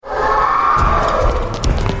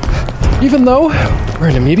Even though we're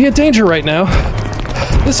in immediate danger right now,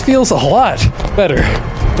 this feels a lot better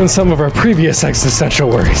than some of our previous existential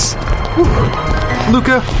worries.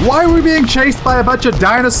 Luca, why are we being chased by a bunch of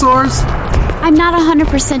dinosaurs? I'm not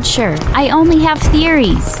 100% sure. I only have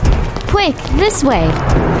theories. Quick, this way.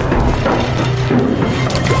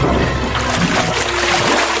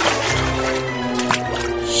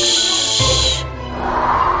 Shh.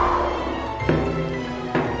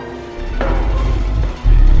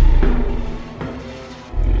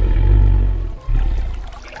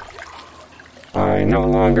 I no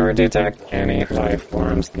longer detect any life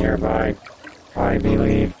forms nearby. I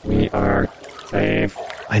believe we are safe.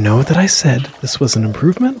 I know that I said this was an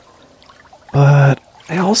improvement, but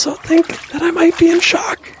I also think that I might be in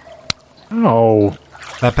shock. Oh.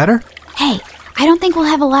 That better? Hey, I don't think we'll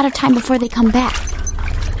have a lot of time before they come back.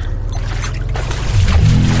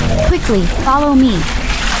 Quickly, follow me.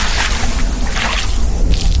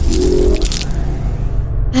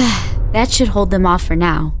 That should hold them off for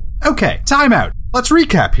now. Okay, time out. Let's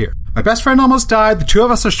recap here. My best friend almost died, the two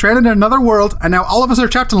of us are stranded in another world, and now all of us are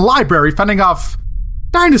trapped in a library fending off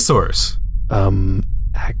dinosaurs.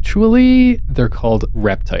 Actually, they're called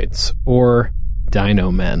reptites, or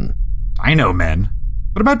dino men. Dino men?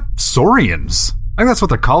 What about saurians? I think that's what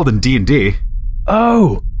they're called in D&D.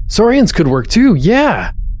 Oh, saurians could work too,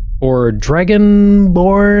 yeah. Or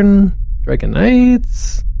dragonborn,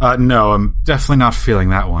 dragonites. No, I'm definitely not feeling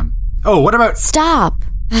that one. Oh, what about... Stop!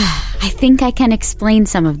 I think I can explain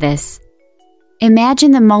some of this.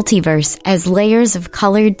 Imagine the multiverse as layers of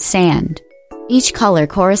colored sand, each color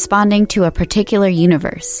corresponding to a particular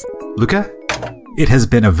universe. Luca, it has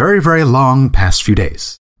been a very, very long past few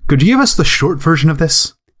days. Could you give us the short version of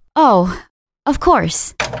this? Oh, of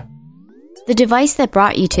course. The device that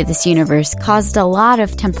brought you to this universe caused a lot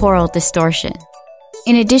of temporal distortion.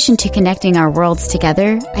 In addition to connecting our worlds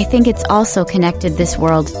together, I think it's also connected this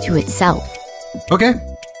world to itself. Okay.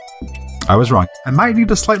 I was wrong. I might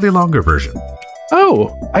need a slightly longer version.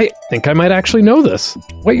 Oh, I think I might actually know this.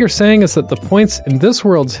 What you're saying is that the points in this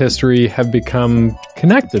world's history have become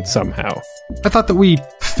connected somehow. I thought that we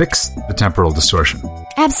fixed the temporal distortion.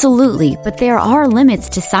 Absolutely, but there are limits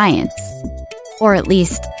to science. Or at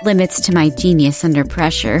least, limits to my genius under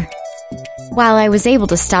pressure. While I was able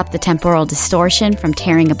to stop the temporal distortion from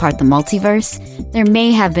tearing apart the multiverse, there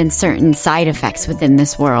may have been certain side effects within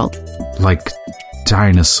this world. Like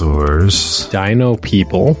dinosaurs. Dino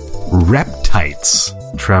people. Reptites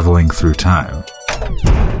traveling through time.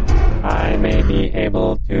 I may be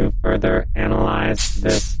able to further analyze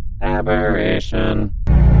this aberration.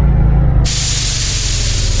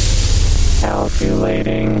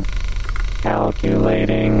 Calculating.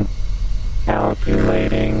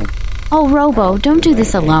 Oh, Robo, don't do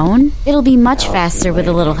this alone. It'll be much faster with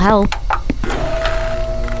a little help.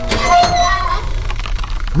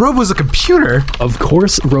 Robo's a computer? Of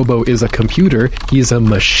course Robo is a computer. He's a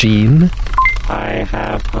machine. I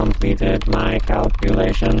have completed my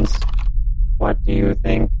calculations. What do you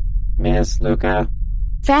think, Miss Luca?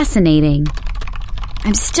 Fascinating.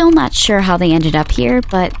 I'm still not sure how they ended up here,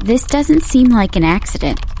 but this doesn't seem like an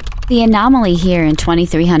accident. The anomaly here in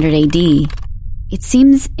 2300 AD, it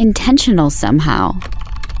seems intentional somehow.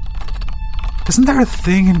 Isn't there a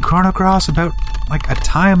thing in Chrono Cross about, like, a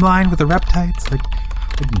timeline with the reptites? Like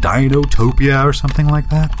Dinotopia or something like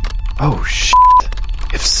that? Oh, shit.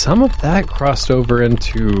 If some of that crossed over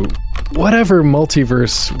into whatever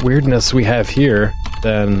multiverse weirdness we have here,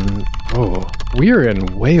 then, we are in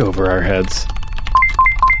way over our heads.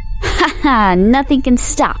 Haha, nothing can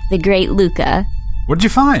stop the great Luca. What did you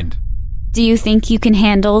find? Do you think you can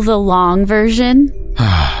handle the long version?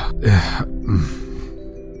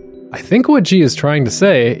 I think what G is trying to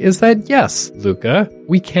say is that yes, Luca,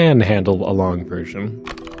 we can handle a long version.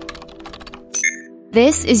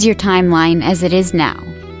 This is your timeline as it is now.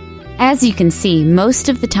 As you can see, most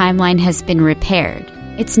of the timeline has been repaired.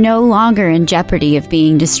 It's no longer in jeopardy of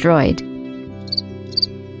being destroyed.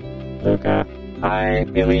 Luca, I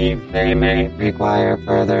believe they may require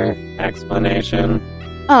further explanation.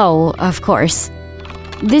 Oh, of course.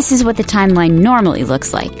 This is what the timeline normally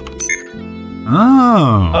looks like.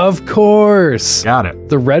 Oh. Of course. Got it.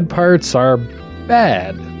 The red parts are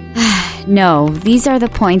bad. No, these are the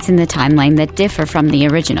points in the timeline that differ from the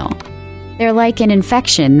original. They're like an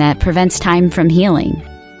infection that prevents time from healing.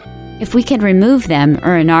 If we can remove them,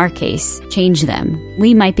 or in our case, change them,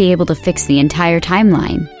 we might be able to fix the entire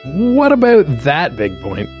timeline. What about that big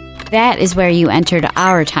point? That is where you entered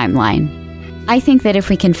our timeline. I think that if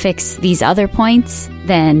we can fix these other points,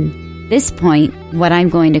 then this point, what I'm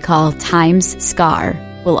going to call Time's Scar,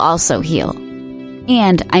 will also heal.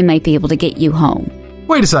 And I might be able to get you home.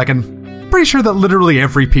 Wait a second. pretty sure that literally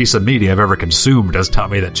every piece of media I've ever consumed has taught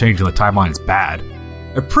me that changing the timeline is bad.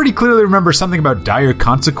 I pretty clearly remember something about dire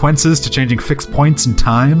consequences to changing fixed points in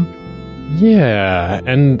time. Yeah,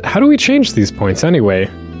 and how do we change these points anyway?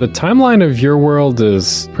 The timeline of your world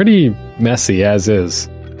is pretty messy as is.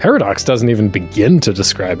 Paradox doesn't even begin to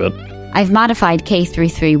describe it. I've modified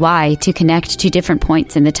K33Y to connect to different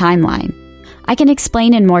points in the timeline. I can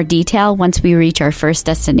explain in more detail once we reach our first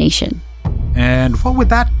destination. And what would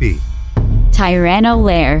that be? Tyranno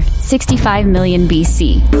Lair, 65 million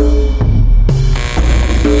BC.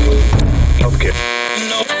 Okay.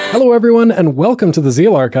 Hello everyone, and welcome to the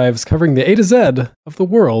Zeal Archives, covering the A to Z of the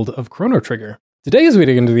world of Chrono Trigger. Today, as we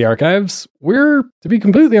dig into the archives, we're, to be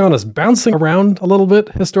completely honest, bouncing around a little bit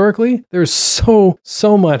historically. There's so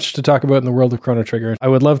much to talk about in the world of Chrono Trigger. I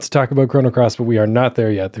would love to talk about Chrono Cross, but we are not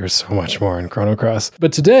there yet. There's so much more in Chrono Cross.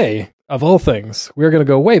 But today, of all things, we're going to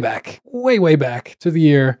go way back to the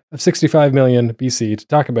year of 65 million BC to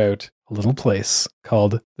talk about a little place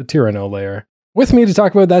called the Tyranno Lair. With me to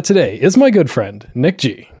talk about that today is my good friend, Nick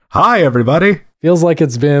G. Hi, everybody. Feels like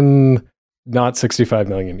it's been not 65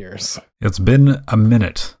 million years. It's been a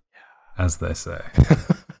minute, as they say,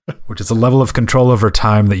 which is a level of control over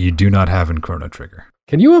time that you do not have in Chrono Trigger.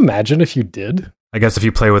 Can you imagine if you did? I guess if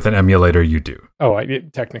you play with an emulator, you do. Oh,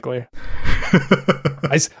 technically.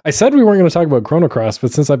 I said we weren't going to talk about Chrono Cross,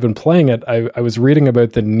 but since I've been playing it, I was reading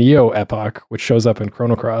about the Neo Epoch, which shows up in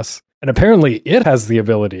Chrono Cross. And apparently it has the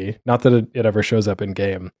ability, not that it ever shows up in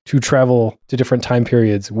game, to travel to different time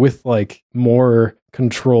periods with like more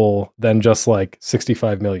control than just like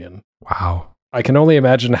 65 million. Wow. I can only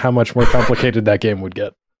imagine how much more complicated that game would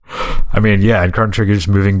get. I mean, yeah, and Chrono Trigger is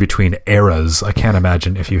moving between eras. I can't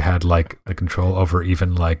imagine if you had like the control over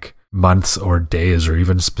even like months or days or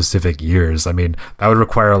even specific years. I mean, that would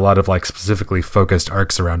require a lot of like specifically focused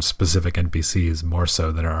arcs around specific NPCs more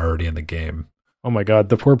so than are already in the game. Oh my god,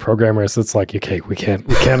 the poor programmers. It's like, okay, we can't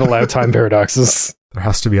allow time paradoxes. There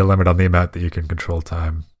has to be a limit on the amount that you can control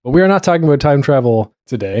time. But we are not talking about time travel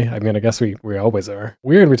today. I mean, I guess we always are.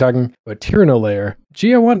 We're going to be talking about Tyranno Lair.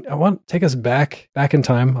 Gee, I want to take us back in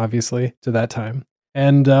time, obviously, to that time,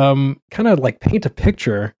 and kind of like paint a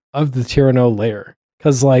picture of the Tyranno Lair.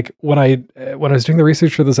 Because like when I was doing the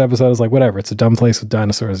research for this episode, I was like, whatever, it's a dumb place with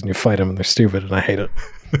dinosaurs, and you fight them, and they're stupid, and I hate it.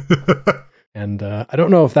 And I don't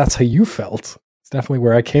know if that's how you felt. It's definitely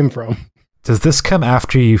where I came from. Does this come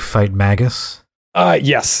after you fight Magus?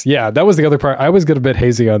 Yes. Yeah, that was the other part. I always get a bit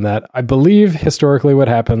hazy on that. I believe historically what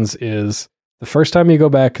happens is the first time you go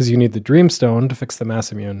back because you need the Dreamstone to fix the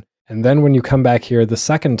mass immune. And then when you come back here the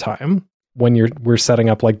second time, when we're setting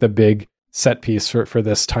up like the big set piece for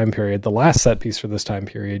this time period, the last set piece for this time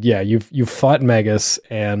period, yeah, you've fought Magus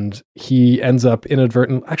and he ends up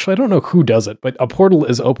inadvertent. Actually, I don't know who does it, but a portal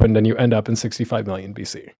is opened and you end up in 65 million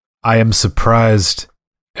BC. I am surprised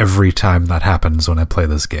every time that happens when I play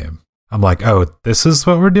this game. I'm like, oh, this is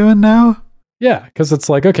what we're doing now? Yeah, because it's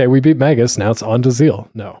like, okay, we beat Magus, now it's on to Zeal.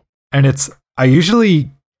 No. And I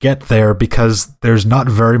usually get there because there's not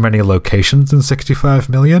very many locations in 65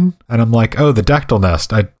 million. And I'm like, oh, the Dactyl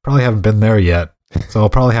Nest. I probably haven't been there yet. So I'll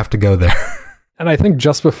probably have to go there. And I think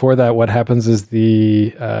just before that, what happens is is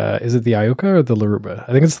it the Iuka or the Laruba?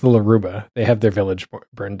 I think it's the Laruba. They have their village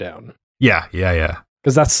burned down. Yeah.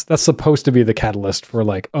 Because that's supposed to be the catalyst for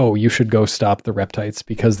like, oh, you should go stop the Reptites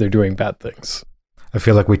because they're doing bad things. I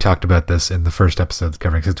feel like we talked about this in the first episode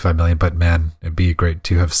covering 65 million, but man, it'd be great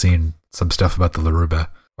to have seen some stuff about the Laruba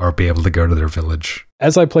or be able to go to their village.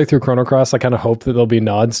 As I play through Chrono Cross, I kind of hope that there'll be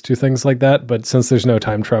nods to things like that, but since there's no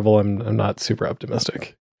time travel, I'm not super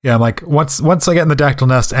optimistic. Yeah, I'm like, once I get in the Dactyl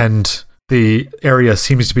Nest and the area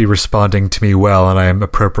seems to be responding to me well and I am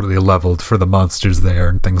appropriately leveled for the monsters there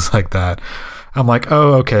and things like that, I'm like,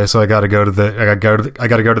 oh, okay, so I gotta go to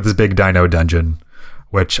this big dino dungeon,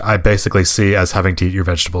 which I basically see as having to eat your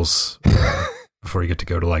vegetables before you get to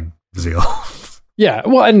go to like Zeal. Yeah,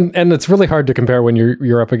 well, and it's really hard to compare when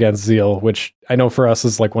you're up against Zeal, which I know for us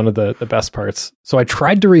is like one of the best parts. So I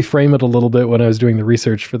tried to reframe it a little bit when I was doing the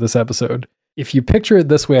research for this episode. If you picture it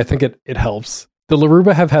this way, I think it helps. The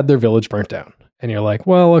Laruba have had their village burnt down, and you're like,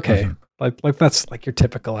 well, okay, like that's like your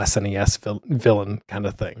typical SNES villain kind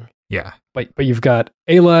of thing. Yeah. But you've got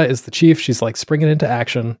Ayla is the chief. She's like springing into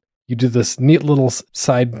action. You do this neat little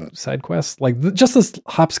side quest, like just this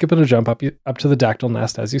hop, skip, and a jump up to the Dactyl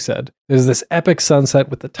Nest, as you said. There's this epic sunset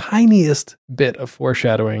with the tiniest bit of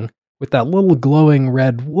foreshadowing with that little glowing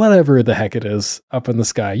red, whatever the heck it is, up in the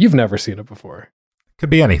sky. You've never seen it before. Could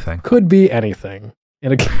be anything. Could be anything.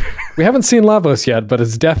 We haven't seen Lavos yet, but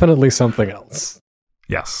it's definitely something else.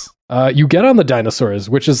 Yes. You get on the dinosaurs,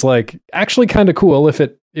 which is like actually kind of cool if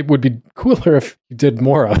it it would be cooler if you did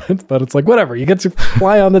more of it, but it's like, whatever. You get to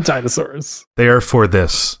fly on the dinosaurs. They are for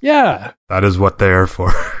this. Yeah. That is what they are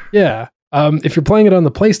for. Yeah. If you're playing it on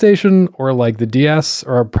the PlayStation or like the DS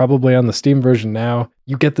or probably on the Steam version now,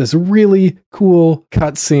 you get this really cool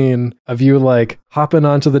cutscene of you like hopping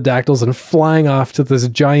onto the dactyls and flying off to this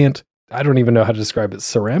giant, I don't even know how to describe it,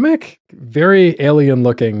 ceramic, very alien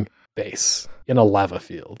looking base in a lava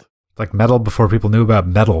field. Like metal before people knew about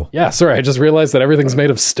metal. Yeah, sorry, I just realized that everything's made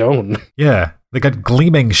of stone. Yeah, they got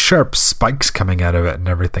gleaming sharp spikes coming out of it and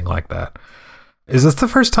everything like that. Is this the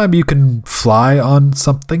first time you can fly on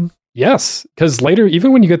something? Yes, because later,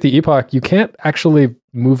 even when you get the epoch, you can't actually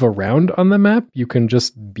move around on the map. You can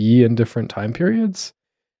just be in different time periods.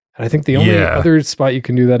 And I think the only other spot you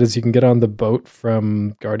can do that is you can get on the boat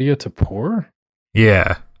from Guardia to Por.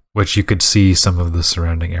 Yeah, which you could see some of the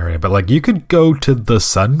surrounding area. But like you could go to the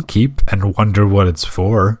Sun Keep and wonder what it's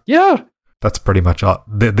for. Yeah. That's pretty much all,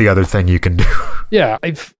 the other thing you can do. Yeah,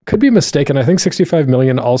 I could be mistaken. I think 65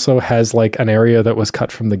 million also has like an area that was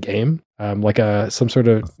cut from the game. Like some sort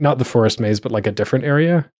of, not the forest maze, but like a different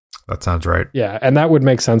area. That sounds right. Yeah, and that would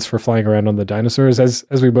make sense for flying around on the dinosaurs. As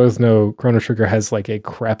we both know, Chrono Trigger has like a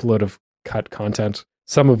crap load of cut content,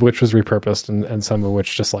 some of which was repurposed and some of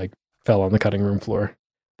which just like fell on the cutting room floor.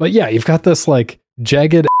 But yeah, you've got this like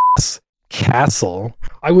jagged ass castle.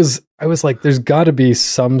 I was like, there's got to be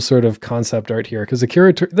some sort of concept art here because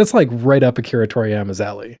that's like right up Akira Toriyama's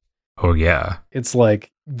alley. Oh yeah, it's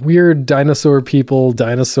like weird dinosaur people,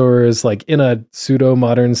 dinosaurs, like in a pseudo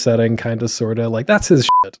modern setting, kind of sorta. Like that's his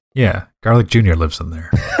shit. Yeah, Garlic Jr. lives in there.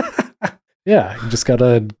 Yeah, you just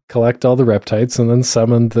gotta collect all the reptites and then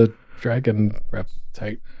summon the dragon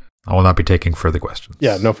reptite. I will not be taking further questions.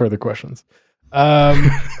 Yeah, no further questions.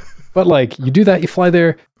 But like you do that, you fly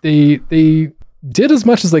there. They did as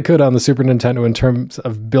much as they could on the Super Nintendo in terms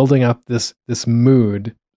of building up this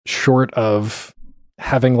mood, short of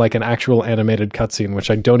having like an actual animated cutscene, which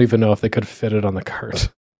I don't even know if they could fit it on the cart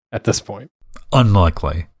at this point.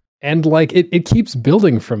 Unlikely. And like it keeps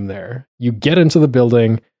building from there. You get into the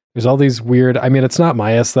building. There's all these weird, I mean, it's not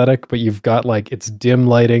my aesthetic, but you've got like, it's dim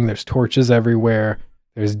lighting. There's torches everywhere.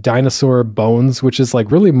 There's dinosaur bones, which is like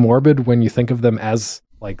really morbid when you think of them as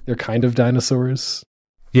like, they're kind of dinosaurs.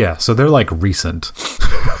 Yeah. So they're like recent.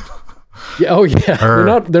 Yeah. Oh yeah.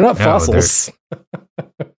 They're not fossils.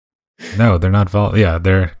 No, they're not.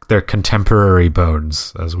 They're contemporary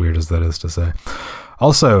bones, as weird as that is to say.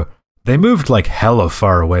 Also, they moved like hella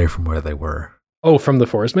far away from where they were. Oh, from the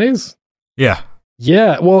forest maze? Yeah.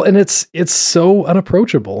 Yeah. Well, and it's so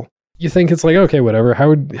unapproachable. You think it's like, okay, whatever.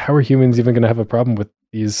 How are humans even going to have a problem with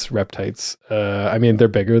these reptites? I mean, they're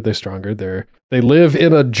bigger, they're stronger. They live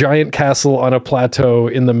in a giant castle on a plateau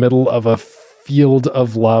in the middle of a field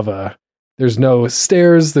of lava. There's no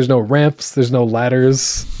stairs, there's no ramps, there's no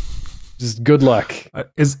ladders. Just good luck.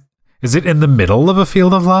 Is it in the middle of a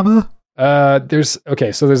field of lava? There's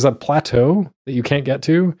a plateau that you can't get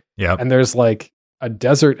to. Yeah. And there's like a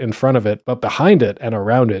desert in front of it, but behind it and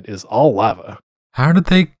around it is all lava. How did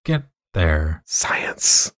they get there?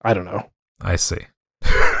 Science. I don't know. I see.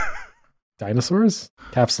 Dinosaurs?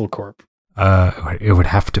 Capsule Corp. It would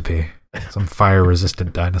have to be some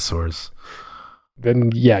fire-resistant dinosaurs.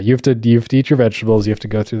 Then yeah, you have to eat your vegetables. You have to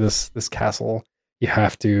go through this castle. You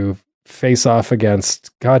have to face off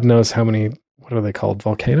against God knows how many. What are they called?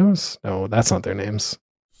 Volcanoes? No, that's not their names.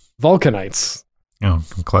 Vulcanites. Oh,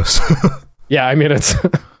 I'm close. Yeah, I mean it's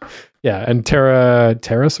yeah, and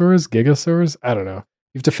pterosaurs, gigasaurs. I don't know.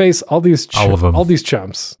 You have to face all these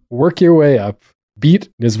chumps. Work your way up. Beat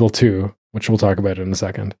Nisbel 2, which we'll talk about in a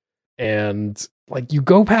second. And like you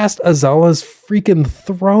go past Azala's freaking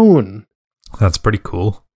throne. That's pretty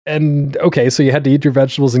cool. And okay, so you had to eat your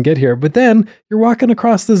vegetables and get here, but then you're walking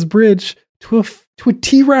across this bridge to a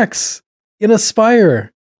T-Rex in a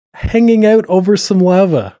spire hanging out over some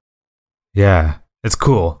lava. Yeah, it's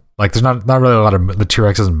cool. Like there's not really a lot of, the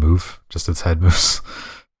T-Rex doesn't move, just its head moves.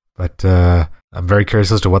 But I'm very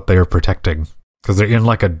curious as to what they are protecting because they're in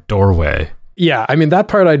like a doorway. Yeah, I mean that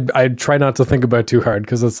part I'd try not to think about too hard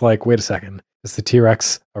because it's like, wait a second, is the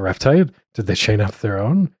T-Rex a reptile? Did they chain up their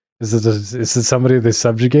own? Is it somebody they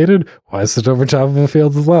subjugated? Why is it over top of a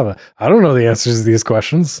field of lava? I don't know the answers to these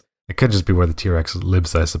questions. It could just be where the T-Rex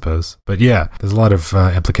lives, I suppose. But yeah, there's a lot of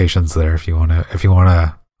implications there if you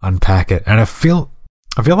wanna unpack it. And I feel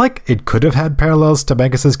like it could have had parallels to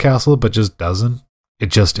Magus's castle, but just doesn't.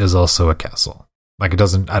 It just is also a castle. Like it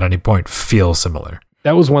doesn't at any point feel similar.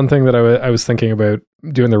 That was one thing that I was thinking about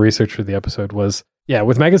doing the research for the episode was, yeah,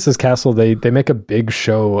 with Magus's castle, they make a big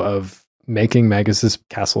show of making Magus's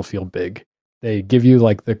castle feel big. They give you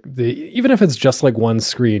like the even if it's just like one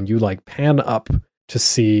screen, you like pan up to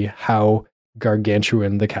see how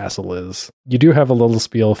gargantuan the castle is. You do have a little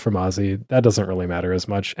spiel from Ozzy. That doesn't really matter as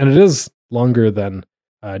much. And it is longer than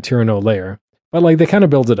Tyranno Lair. But like they kind of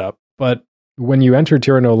build it up. But when you enter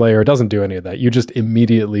Tyranno Lair, it doesn't do any of that. You just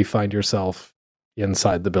immediately find yourself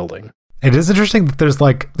inside the building. It is interesting that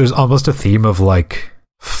there's almost a theme of like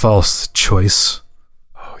false choice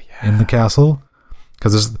in the castle.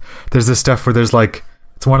 Because there's this stuff where there's like,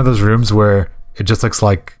 it's one of those rooms where it just looks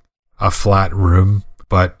like a flat room,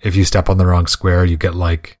 but if you step on the wrong square, you get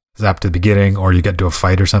like zapped at the beginning or you get into a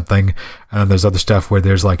fight or something. And then there's other stuff where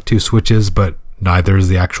there's like 2 switches, but neither is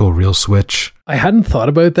the actual real switch. I hadn't thought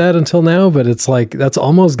about that until now, but it's like, that's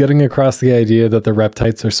almost getting across the idea that the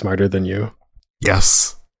reptites are smarter than you.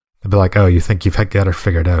 Yes. They'd be like, oh, you think you've got it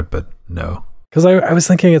figured out, but no. Because I was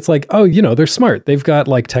thinking it's like, oh, you know, they're smart. They've got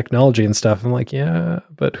like technology and stuff. I'm like, yeah,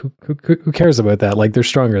 but who cares about that? Like they're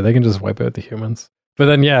stronger. They can just wipe out the humans. But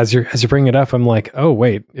then, yeah, as you bring it up, I'm like, oh,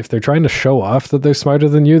 wait, if they're trying to show off that they're smarter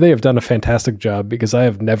than you, they have done a fantastic job because I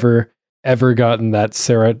have never, ever gotten that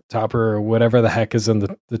Ceratopper or whatever the heck is in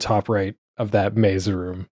the top right of that maze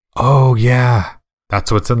room. Oh, yeah. That's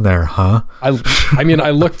what's in there, huh? I mean,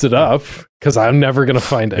 I looked it up because I'm never going to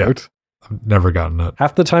find out. I've never gotten it.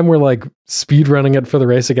 Half the time we're like speed running it for the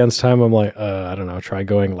race against time. I'm like, I don't know, try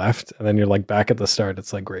going left. And then you're like back at the start.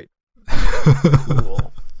 It's like, great.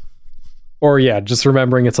 Cool. Or yeah, just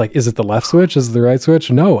remembering it's like, is it the left switch? Is it the right switch?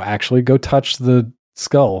 No, actually go touch the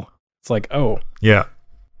skull. It's like, oh. Yeah.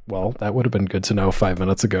 Well, that would have been good to know 5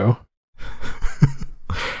 minutes ago.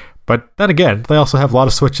 But then again, they also have a lot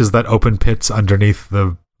of switches that open pits underneath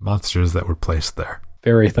the monsters that were placed there.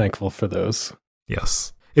 Very thankful for those.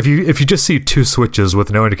 Yes. If you just see 2 switches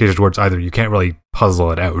with no indication towards either, you can't really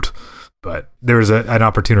puzzle it out. But there's an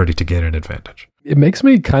opportunity to gain an advantage. It makes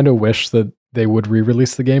me kind of wish that they would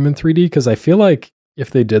re-release the game in 3D, because I feel like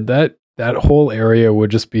if they did that, that whole area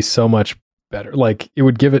would just be so much better. Like it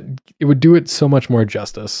would do it so much more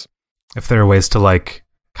justice. If there are ways to like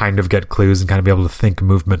kind of get clues and kind of be able to think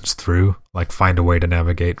movements through, like find a way to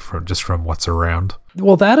navigate from what's around.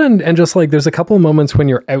 Well, that and just like there's a couple of moments when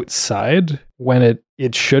you're outside when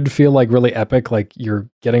it should feel like really epic, like you're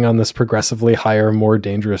getting on this progressively higher, more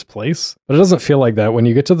dangerous place. But it doesn't feel like that. When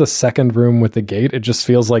you get to the second room with the gate, it just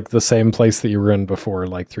feels like the same place that you were in before,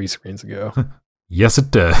 like 3 screens ago. Yes, it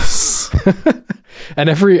does. And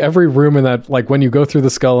every room in that, like when you go through the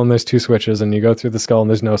skull and there's 2 switches and you go through the skull and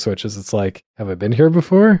there's no switches, it's like, have I been here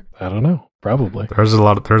before? I don't know. Probably. There's a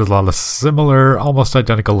lot of similar, almost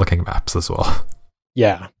identical looking maps as well.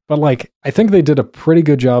 Yeah. But like, I think they did a pretty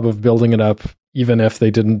good job of building it up, even if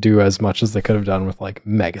they didn't do as much as they could have done with like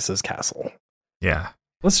Megus's castle. Yeah.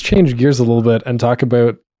 Let's change gears a little bit and talk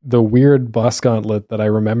about the weird boss gauntlet that I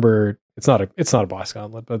remember. It's not a boss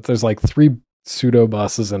gauntlet, but there's like 3 pseudo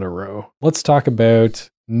bosses in a row. Let's talk about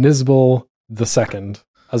Nizbel II,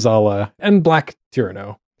 Azala, and Black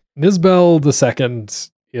Tyranno. Nizbel II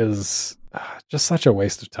is just such a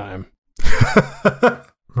waste of time.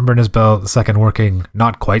 Remember Nizbel II working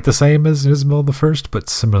not quite the same as Nizbel I, but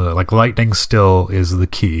similar. Like lightning still is the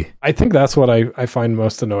key. I think that's what I find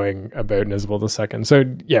most annoying about Nizbel II. So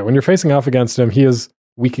yeah, when you're facing off against him, he is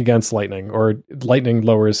weak against lightning, or lightning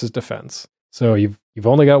lowers his defense. So you've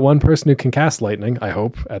only got one person who can cast lightning, I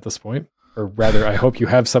hope, at this point. Or rather, I hope you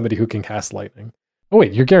have somebody who can cast lightning. Oh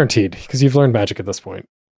wait, you're guaranteed, because you've learned magic at this point.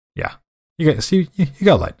 Yeah. You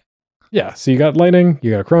got lightning. Yeah, so you got lightning,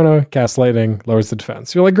 you got Chrono, cast lightning, lowers the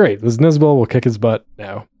defense. You're like, great, this Nizbel will kick his butt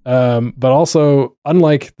now. But also,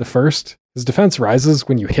 unlike the first, his defense rises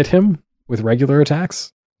when you hit him with regular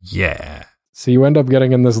attacks. Yeah. So you end up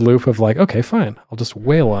getting in this loop of like, okay, fine, I'll just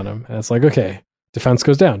wail on him. And it's like, okay, defense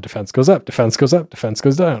goes down, defense goes up, defense goes up, defense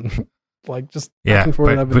goes down. Like just back and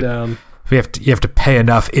forth, up and down. You have to pay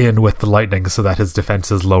enough in with the lightning so that his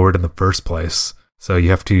defense is lowered in the first place. So you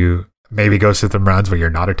have to maybe go through some rounds where you're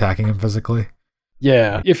not attacking him physically.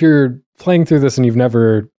 Yeah, if you're playing through this and you've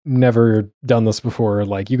never done this before,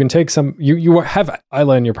 like you can take some. You have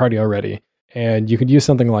Isla in your party already, and you could use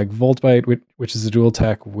something like Voltbite, which is a dual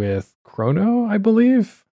tech with Chrono, I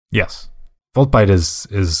believe. Yes, Voltbite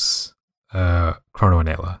is Chrono and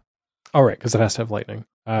Ayla. All right, because it has to have lightning.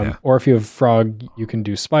 Or if you have Frog, you can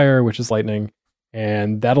do Spire, which is lightning,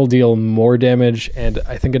 and that'll deal more damage. And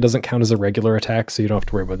I think it doesn't count as a regular attack, so you don't have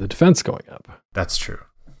to worry about the defense going up. That's true.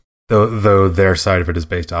 Though their side of it is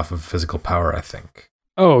based off of physical power, I think.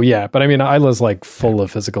 Oh yeah, but I mean, Isla's like full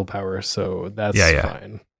of physical power, so that's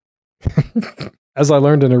fine. as I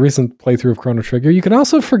learned in a recent playthrough of Chrono Trigger, you can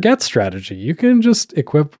also forget strategy. You can just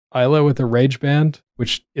equip Isla with a Rage Band,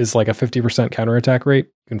 which is like a 50% counterattack rate.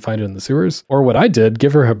 You can find it in the sewers. Or what I did,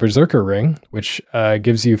 give her a Berserker Ring, which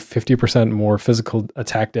gives you 50% more physical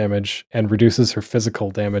attack damage and reduces her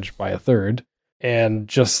physical damage by a third. And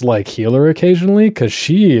just like heal her occasionally, because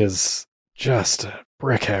she is just a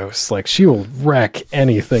brick house. Like, she will wreck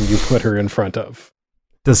anything you put her in front of.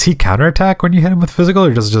 Does he counterattack when you hit him with physical,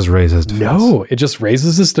 or does it just raise his defense? No, it just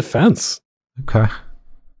raises his defense. Okay.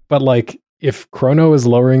 But like, if Chrono is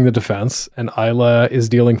lowering the defense and Isla is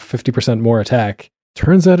dealing 50% more attack,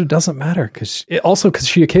 turns out it doesn't matter because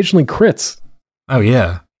she occasionally crits. Oh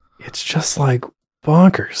yeah. It's just like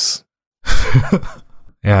bonkers.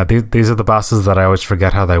 Yeah, these are the bosses that I always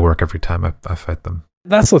forget how they work every time I fight them.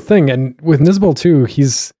 That's the thing, and with Nizbel too,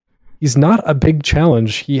 he's not a big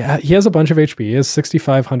challenge. He has a bunch of HP. He has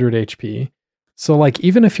 6,500 HP. So like,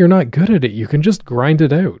 even if you're not good at it, you can just grind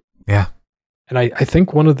it out. Yeah. And I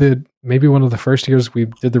think one of the first years we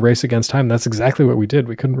did the race against time, that's exactly what we did.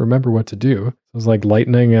 We couldn't remember what to do. It was like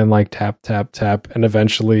lightning and like tap, tap, tap, and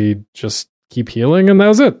eventually just keep healing, and that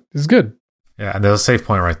was it. It was good. Yeah, and there's a save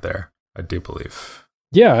point right there, I do believe.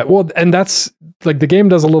 Yeah, well, and that's like, the game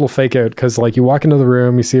does a little fake out because like, you walk into the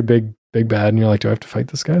room, you see a big bad, and you're like, do I have to fight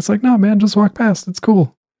this guy? It's like, no, man, just walk past. It's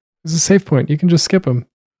cool. There's a save point. You can just skip him,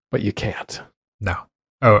 but you can't. No.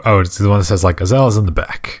 Oh, it's the one that says like, Azel's in the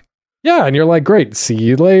back. Yeah, and you're like, great, see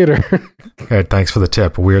you later. Okay, thanks for the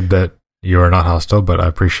tip. Weird that you are not hostile, but I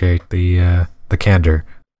appreciate the candor.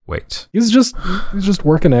 Wait. He's just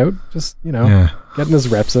working out, just, getting his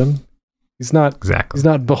reps in. He's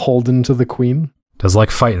not beholden to the queen. Does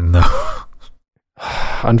like fighting though.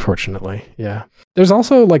 Unfortunately, yeah. There's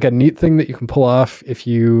also like a neat thing that you can pull off if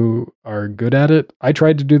you are good at it. I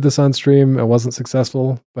tried to do this on stream. I wasn't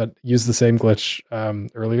successful, but used the same glitch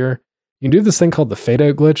earlier. You can do this thing called the fade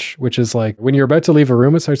out glitch, which is like when you're about to leave a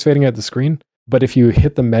room, it starts fading out the screen. But if you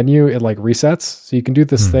hit the menu, it like resets. So you can do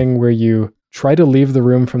this thing where you try to leave the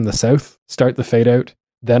room from the south, start the fade out,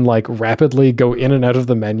 then like rapidly go in and out of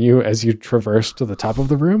the menu as you traverse to the top of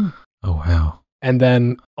the room. Oh, wow. And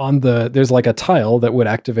then there's like a tile that would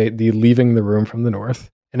activate the leaving the room from the north.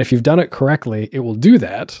 And if you've done it correctly, it will do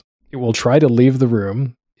that. It will try to leave the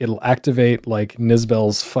room. It'll activate like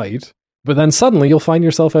Nizbel's fight. But then suddenly you'll find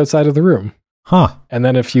yourself outside of the room. Huh. And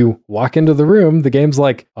then if you walk into the room, the game's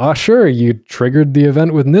like, oh, sure, you triggered the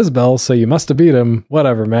event with Nizbel, so you must have beat him.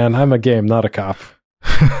 Whatever, man. I'm a game, not a cop.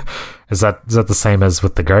 Is that the same as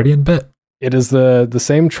with the Guardian bit? It is the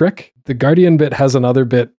same trick. The Guardian bit has another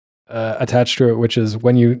bit attached to it, which is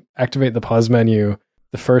when you activate the pause menu,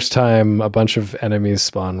 the first time a bunch of enemies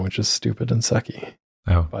spawn, which is stupid and sucky.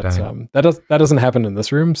 Oh, but that doesn't happen in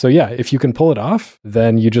this room. So yeah, if you can pull it off,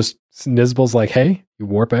 then you just, Nizbel's like, hey, you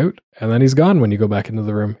warp out, and then he's gone when you go back into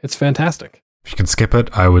the room. It's fantastic. If you can skip it,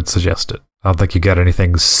 I would suggest it. I don't think you get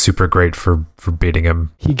anything super great for beating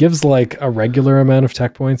him. He gives like a regular amount of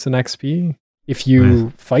tech points and XP. If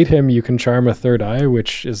you fight him, you can charm a third eye,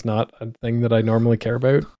 which is not a thing that I normally care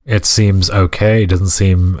about. It seems okay. It doesn't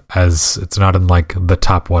seem it's not in like the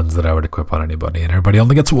top ones that I would equip on anybody, and everybody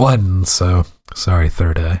only gets one, so sorry,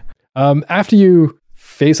 third eye. After you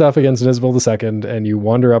face off against Nizbel II and you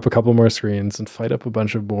wander up a couple more screens and fight up a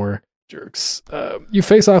bunch of more jerks, you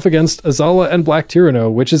face off against Azala and Black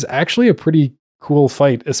Tyranno, which is actually a pretty cool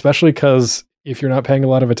fight, especially because if you're not paying a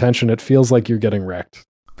lot of attention, it feels like you're getting wrecked.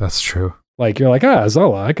 That's true. Like, you're like,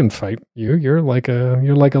 Azala, I can fight you. You're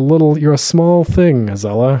a small thing,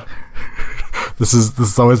 Azala. This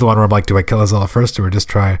is always the one where I'm like, do I kill Azala first, or just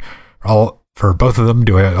try for both of them?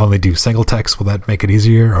 Do I only do single text? Will that make it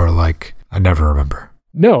easier? Or like, I never remember.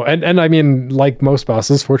 No, and I mean, like most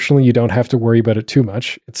bosses, fortunately, you don't have to worry about it too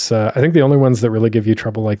much. It's I think the only ones that really give you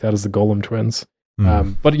trouble like that is the Golem twins.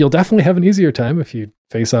 But you'll definitely have an easier time if you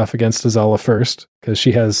face off against Azala first, because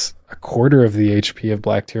she has a quarter of the HP of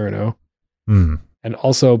Black Tyranno. And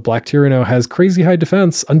also, Black Tyranno has crazy high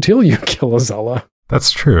defense until you kill Azala.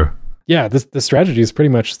 That's true. Yeah, the strategy is pretty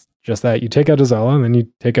much just that. You take out Azala, and then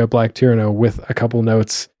you take out Black Tyranno with a couple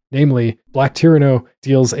notes. Namely, Black Tyranno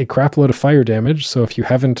deals a crapload of fire damage, so if you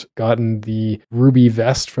haven't gotten the ruby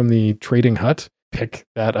vest from the trading hut, pick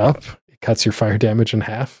that up. It cuts your fire damage in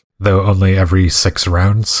half. Though only every 6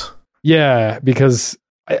 rounds. Yeah, because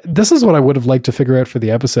this is what I would have liked to figure out for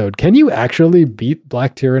the episode. Can you actually beat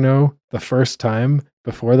Black Tyranno the first time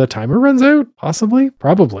before the timer runs out? Possibly?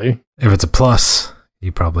 Probably. If it's a plus,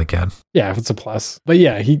 you probably can. Yeah, if it's a plus. But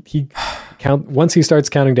yeah, he once he starts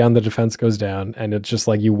counting down, the defense goes down, and it's just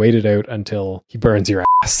like you wait it out until he burns your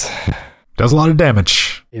ass. Does a lot of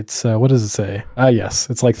damage. It's, what does it say? Yes,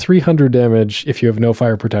 it's like 300 damage if you have no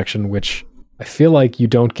fire protection, which I feel like you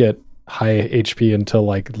don't get high HP until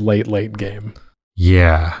like late game.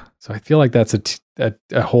 Yeah. So I feel like that's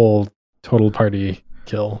a whole total party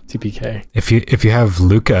kill, TPK. If you have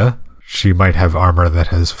Luca, she might have armor that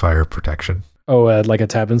has fire protection. Oh, like a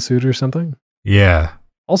Tabin suit or something? Yeah.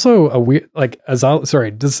 Also, a weird, like,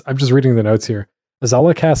 Azala, I'm just reading the notes here.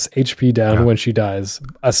 Azala casts HP down when she dies,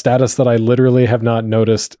 a status that I literally have not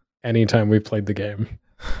noticed anytime we've played the game.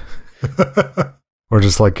 Or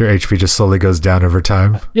just like your HP just slowly goes down over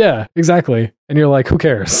time. Yeah, exactly. And you're like, who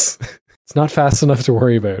cares? It's not fast enough to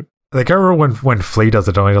worry about. Like, I remember when Flea does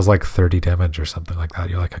it only does like 30 damage or something like that.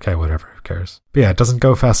 You're like, okay, whatever, who cares? But yeah, it doesn't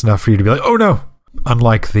go fast enough for you to be like, oh no!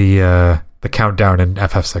 Unlike the countdown in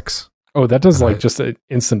FF6. Oh, that does like just an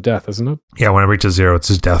instant death, isn't it? Yeah, when it reaches 0, it's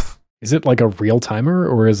just death. Is it like a real timer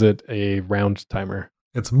or is it a round timer?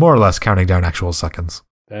 It's more or less counting down actual seconds.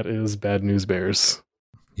 That is bad news bears.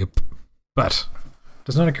 Yep. But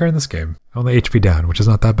does not occur in this game. Only HP down, which is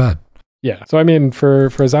not that bad. Yeah. So I mean, for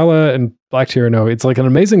Azala and Black Tyranno, it's like an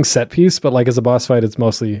amazing set piece, but like as a boss fight, it's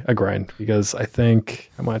mostly a grind because I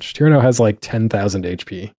think how much Tyranno has like 10,000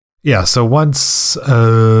 HP. Yeah. So once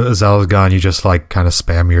Azala's gone, you just like kind of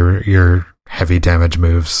spam your heavy damage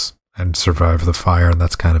moves and survive the fire, and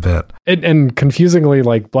that's kind of it. And confusingly,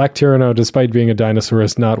 like Black Tyranno, despite being a dinosaur,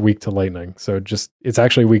 is not weak to lightning. So it's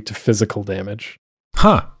actually weak to physical damage.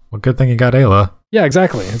 Huh. Well, good thing you got Ayla. Yeah,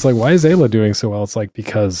 exactly. It's like, why is Ayla doing so well? It's like,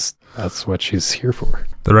 because that's what she's here for.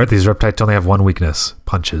 These reptiles only have one weakness: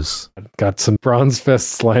 punches. I've got some bronze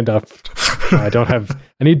fists lined up. I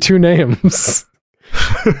need 2 names.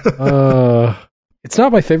 It's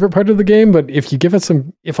not my favorite part of the game, but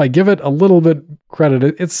if I give it a little bit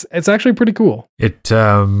credit, it's actually pretty cool. It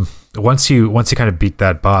once you kind of beat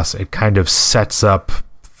that boss, it kind of sets up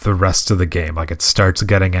the rest of the game. Like it starts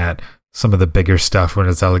getting at some of the bigger stuff when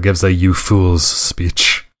Azala gives a "you fools"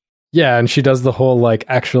 speech. Yeah, and she does the whole like,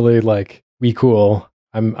 actually, like, we cool.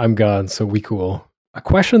 I'm gone, so we cool. A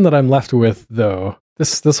question that I'm left with though.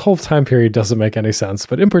 This whole time period doesn't make any sense,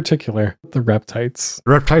 but in particular, the reptites.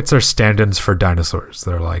 The reptites are stand-ins for dinosaurs.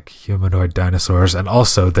 They're like humanoid dinosaurs, and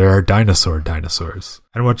also there are dinosaurs.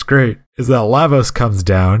 And what's great is that Lavos comes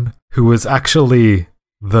down, who was actually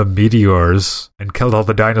the meteors, and killed all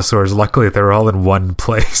the dinosaurs. Luckily, they were all in one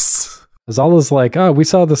place. Azala's like, oh, we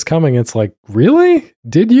saw this coming. It's like, really?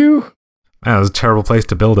 Did you? Man, it was a terrible place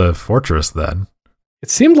to build a fortress then. It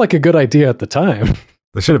seemed like a good idea at the time.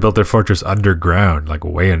 They should have built their fortress underground, like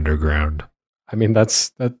way underground. I mean,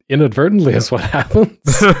 that inadvertently is what happens.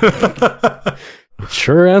 It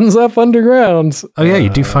sure ends up underground. Oh yeah, you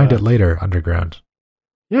do find it later underground.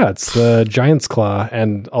 Yeah, it's the Giant's Claw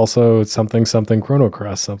and also something Chrono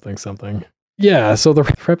Cross something. Yeah, so the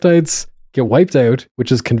reptiles get wiped out,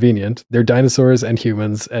 which is convenient. They're dinosaurs and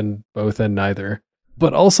humans and both and neither.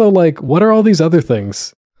 But also, like, what are all these other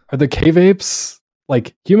things? Are the cave apes...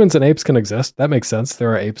 Like, humans and apes can exist. That makes sense.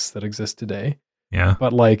 There are apes that exist today. Yeah.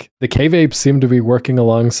 But, like, the cave apes seem to be working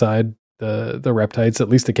alongside the reptites, at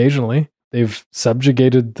least occasionally. They've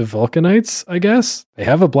subjugated the Vulcanites, I guess. They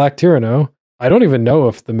have a Black Tyranno. I don't even know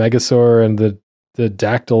if the Megasaur and the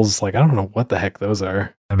Dactyls, like, I don't know what the heck those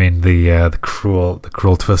are. I mean, the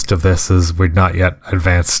cruel twist of this is we're not yet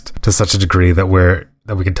advanced to such a degree that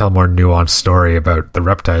we can tell a more nuanced story about the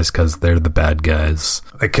reptiles because they're the bad guys.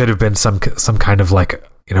 It could have been some kind of like,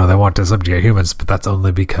 they want to subjugate humans, but that's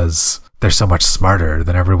only because they're so much smarter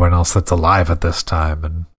than everyone else that's alive at this time,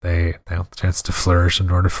 and they have the chance to flourish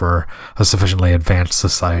in order for a sufficiently advanced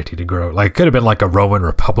society to grow. Like, it could have been like a Roman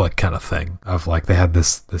Republic kind of thing of like they had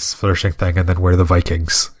this flourishing thing, and then we're the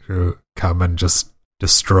Vikings who come and just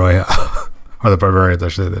destroy or the barbarians,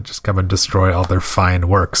 actually, that just come and destroy all their fine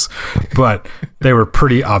works. But they were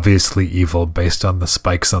pretty obviously evil based on the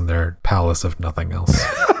spikes on their palace, if nothing else.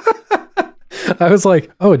 I was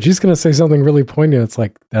like, oh, G's going to say something really poignant. It's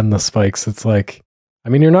like, then the spikes. It's like, I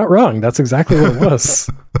mean, you're not wrong. That's exactly what it was.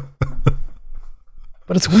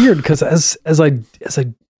 But it's weird because as I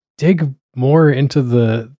dig more into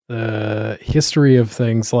the history of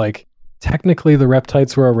things, like, technically the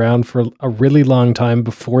reptiles were around for a really long time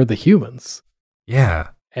before the humans. Yeah.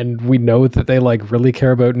 And we know that they like really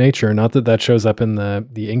care about nature. Not that shows up in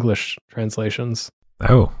the English translations.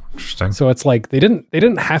 Oh, interesting. So it's like they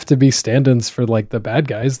didn't have to be stand-ins for like the bad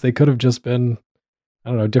guys. They could have just been, I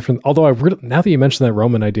don't know, different. Although now that you mentioned that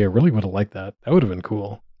Roman idea, I really would have liked that. That would have been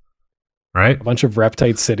cool. Right? A bunch of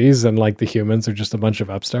reptite cities and like the humans are just a bunch of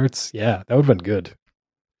upstarts. Yeah, that would have been good.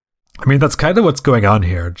 I mean, that's kind of what's going on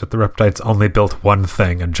here. That the reptiles only built one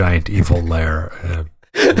thing, a giant evil lair, a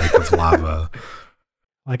lake of lava.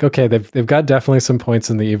 Like, okay, they've got definitely some points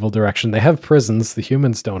in the evil direction. They have prisons. The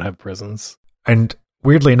humans don't have prisons. And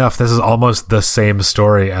Weirdly enough, this is almost the same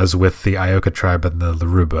story as with the Ioka tribe and the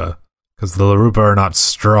Laruba. Because the Laruba are not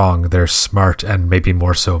strong, they're smart and maybe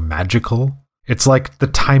more so magical. It's like the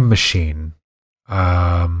time machine.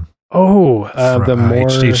 The more...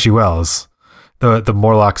 H.G. Wells. The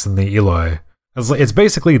Morlocks and the Eloi. It's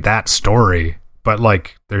basically that story, but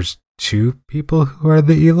like there's two people who are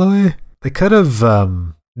the Eloi. They could have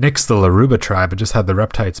nixed the Laruba tribe and just had the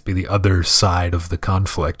Reptites be the other side of the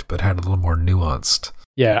conflict, but had a little more nuanced.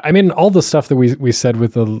 Yeah, I mean, all the stuff that we said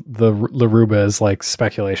with the Laruba is like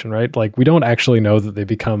speculation, right? Like we don't actually know that they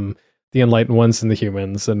become the Enlightened Ones and the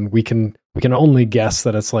humans, and we can only guess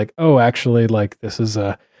that it's like, oh, actually, like this is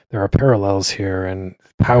there are parallels here and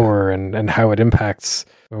power and how it impacts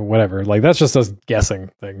or whatever. Like that's just us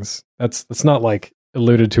guessing things. That's not like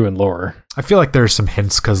alluded to in lore. I feel like there's some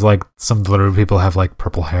hints because like some of the Laruba people have like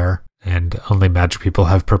purple hair and only magic people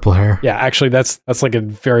have purple hair. Yeah, actually that's like a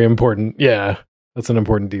very important, that's an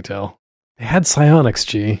important detail. They had psionics,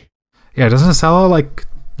 G. Yeah, doesn't Sala like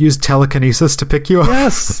use telekinesis to pick you up?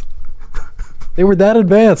 Yes. They were that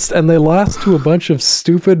advanced and they lost to a bunch of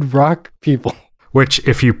stupid rock people. Which,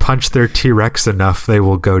 if you punch their T-Rex enough, they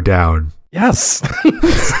will go down. Yes.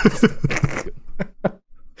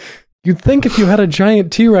 You'd think if you had a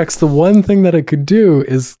giant T-Rex, the one thing that it could do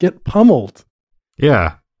is get pummeled.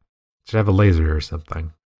 Yeah. Should have a laser or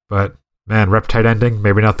something. But, man, Reptite ending,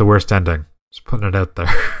 maybe not the worst ending. Just putting it out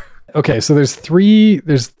there. Okay, so there's three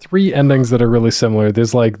endings that are really similar.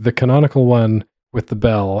 There's like the canonical one with the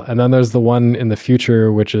bell, and then there's the one in the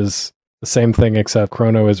future, which is the same thing except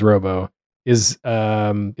Chrono is Robo. Is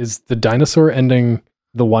the dinosaur ending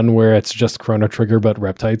the one where it's just Chrono Trigger but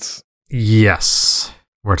Reptites? Yes.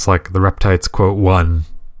 Where it's like the Reptites quote one,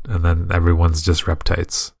 and then everyone's just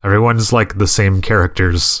Reptites. Everyone's like the same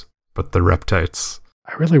characters, but the Reptites.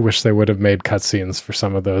 I really wish they would have made cutscenes for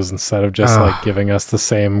some of those instead of just like giving us the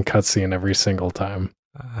same cutscene every single time.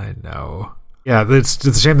 I know. Yeah, it's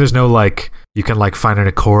a shame there's no like, you can like find an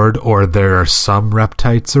Accord or there are some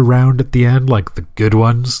Reptites around at the end, like the good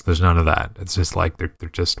ones. There's none of that. It's just like they're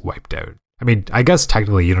just wiped out. I mean, I guess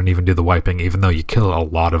technically you don't even do the wiping, even though you kill a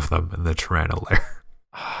lot of them in the Tyranno Lair.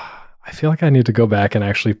 I feel like I need to go back and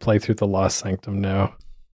actually play through the Lost Sanctum now.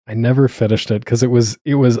 I never finished it because it was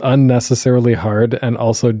unnecessarily hard and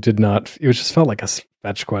also it just felt like a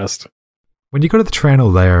fetch quest. When you go to the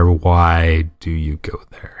Tyranno Lair, why do you go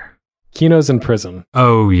there? Kino's in prison.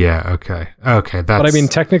 Oh, yeah, okay. Okay, that's... But I mean,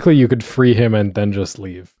 technically you could free him and then just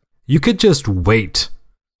leave. You could just wait.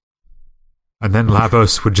 And then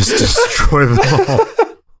Lavos would just destroy them all.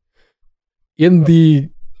 In the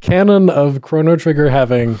canon of Chrono Trigger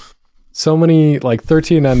having so many, like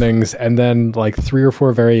 13 endings and then like 3 or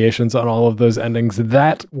 4 variations on all of those endings,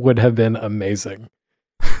 that would have been amazing.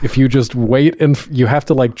 If you just wait and you have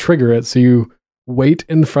to like trigger it, so you wait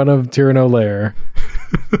in front of Tyranno Lair.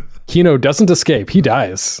 Kino doesn't escape. He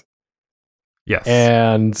dies. Yes.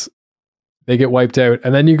 And they get wiped out.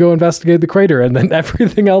 And then you go investigate the crater. And then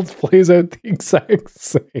everything else plays out the exact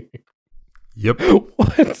same. Yep.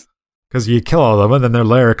 What? Because you kill all of them and then their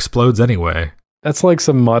lair explodes anyway. That's like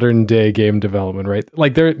some modern day game development, right?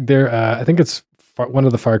 Like they're I think it's one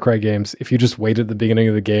of the Far Cry games. If you just wait at the beginning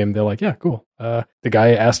of the game, they're like, yeah, cool. The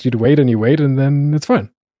guy asked you to wait and you wait and then it's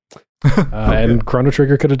fine. And Chrono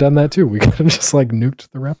Trigger could have done that too. We could have just like nuked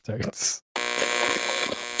the Reptites.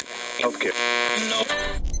 Okay.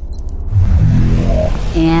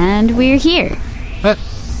 And we're here. That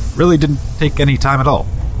really didn't take any time at all.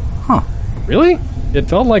 Huh. Really? It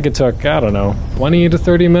felt like it took, I don't know, 20 to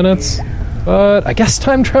 30 minutes. But I guess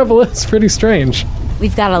time travel is pretty strange.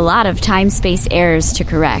 We've got a lot of time-space errors to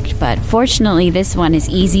correct, but fortunately this one is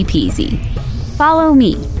easy peasy. Follow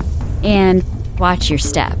me. And watch your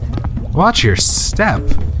step. Watch your step?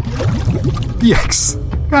 Yikes.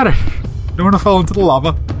 Got it. Don't want to fall into the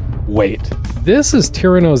lava. Wait, this is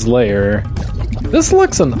Tyranno's lair. This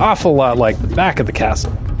looks an awful lot like the back of the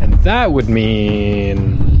castle. And that would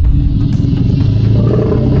mean...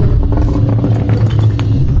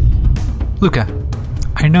 Luca,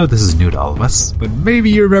 I know this is new to all of us, but maybe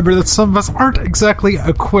you remember that some of us aren't exactly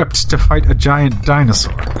equipped to fight a giant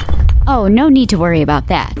dinosaur. Oh, no need to worry about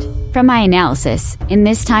that. From my analysis, in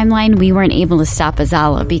this timeline we weren't able to stop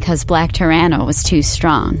Azala because Black Tyranno was too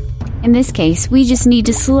strong. In this case, we just need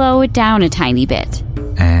to slow it down a tiny bit.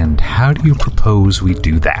 And how do you propose we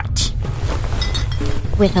do that?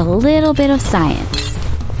 With a little bit of science.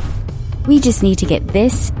 We just need to get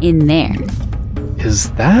this in there. Is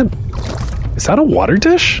that a water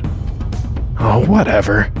dish? Oh,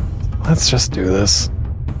 whatever. Let's just do this.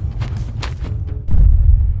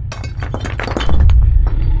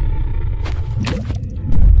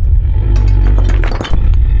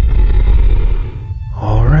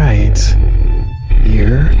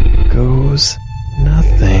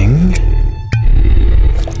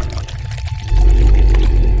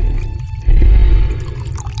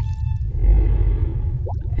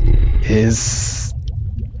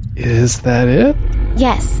 Is that it?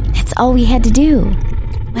 Yes, that's all we had to do.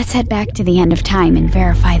 Let's head back to the end of time and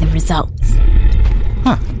verify the results.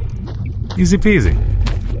 Huh. Easy peasy.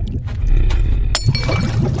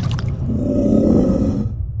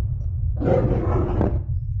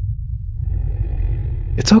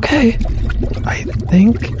 It's okay. I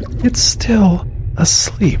think it's still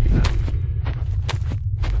asleep.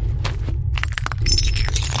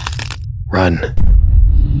 Run.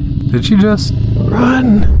 Did you just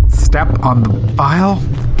Run. step on the file?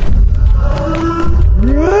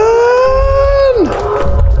 Run!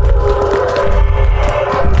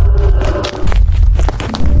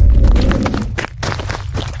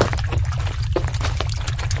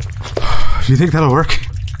 Do you think that'll work?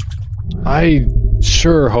 I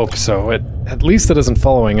sure hope so. At least it isn't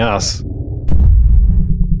following us.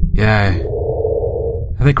 Yeah,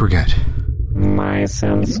 I think we're good. My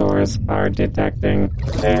sensors are detecting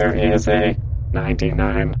there is a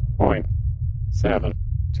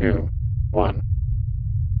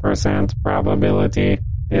 99.721% probability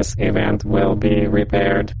this event will be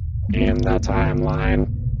repaired in the timeline.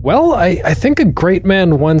 Well, I think a great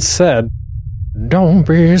man once said, "Don't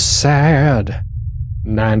be sad.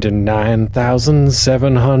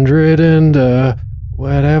 99,700 and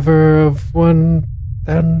whatever of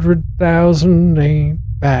 100,000 ain't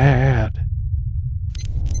bad."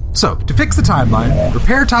 So, to fix the timeline,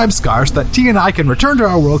 repair time scars so that T and I can return to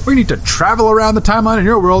our world, we need to travel around the timeline in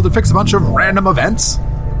your world and fix a bunch of random events.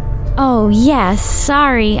 Oh, yes,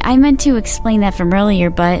 sorry. I meant to explain that from earlier,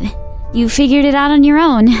 but you figured it out on your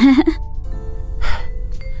own.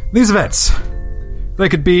 These events, they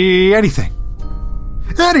could be anything.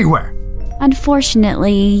 Anywhere.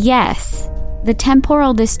 Unfortunately, yes. The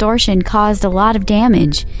temporal distortion caused a lot of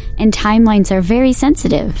damage, and timelines are very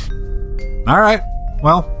sensitive. Alright,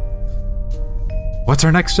 well, what's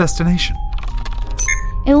our next destination?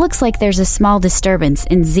 It looks like there's a small disturbance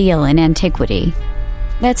in Zeal in antiquity.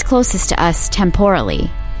 That's closest to us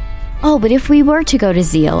temporally. Oh, but if we were to go to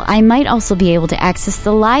Zeal, I might also be able to access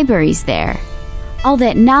the libraries there. All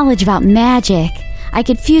that knowledge about magic, I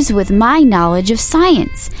could fuse it with my knowledge of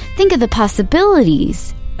science. Think of the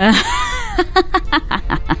possibilities.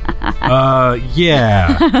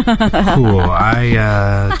 Yeah. Cool.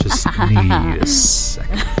 I, just need a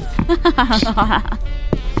second.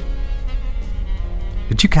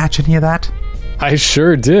 Did you catch any of that? I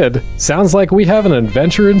sure did. Sounds like we have an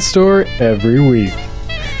adventure in store every week.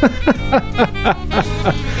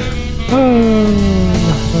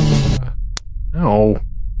 Oh.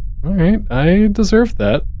 Alright, I deserve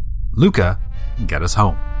that. Luca can get us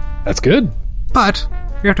home. That's good. But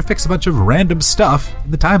we have to fix a bunch of random stuff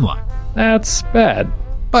in the timeline. That's bad.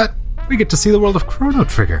 But we get to see the world of Chrono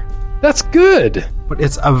Trigger. That's good. But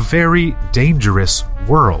it's a very dangerous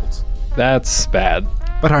world. That's bad.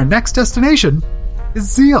 But our next destination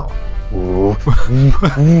is Zeal. Ooh.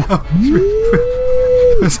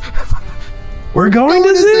 We're going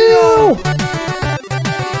to Zeal!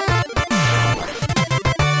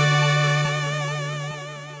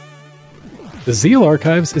 The Zeal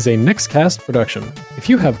Archives is a Nixcast production. If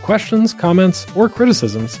you have questions, comments, or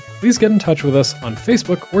criticisms, please get in touch with us on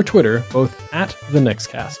Facebook or Twitter, both at the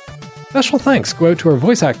Nixcast. Special thanks go out to our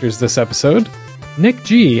voice actors this episode: Nick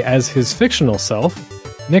G as his fictional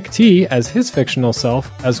self, Nick T as his fictional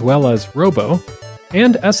self, as well as Robo,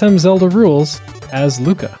 and SM Zelda Rules as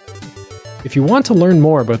Luca. If you want to learn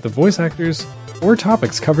more about the voice actors or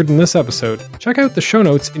topics covered in this episode, check out the show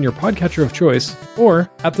notes in your podcatcher of choice or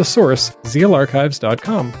at the source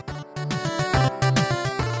zealarchives.com.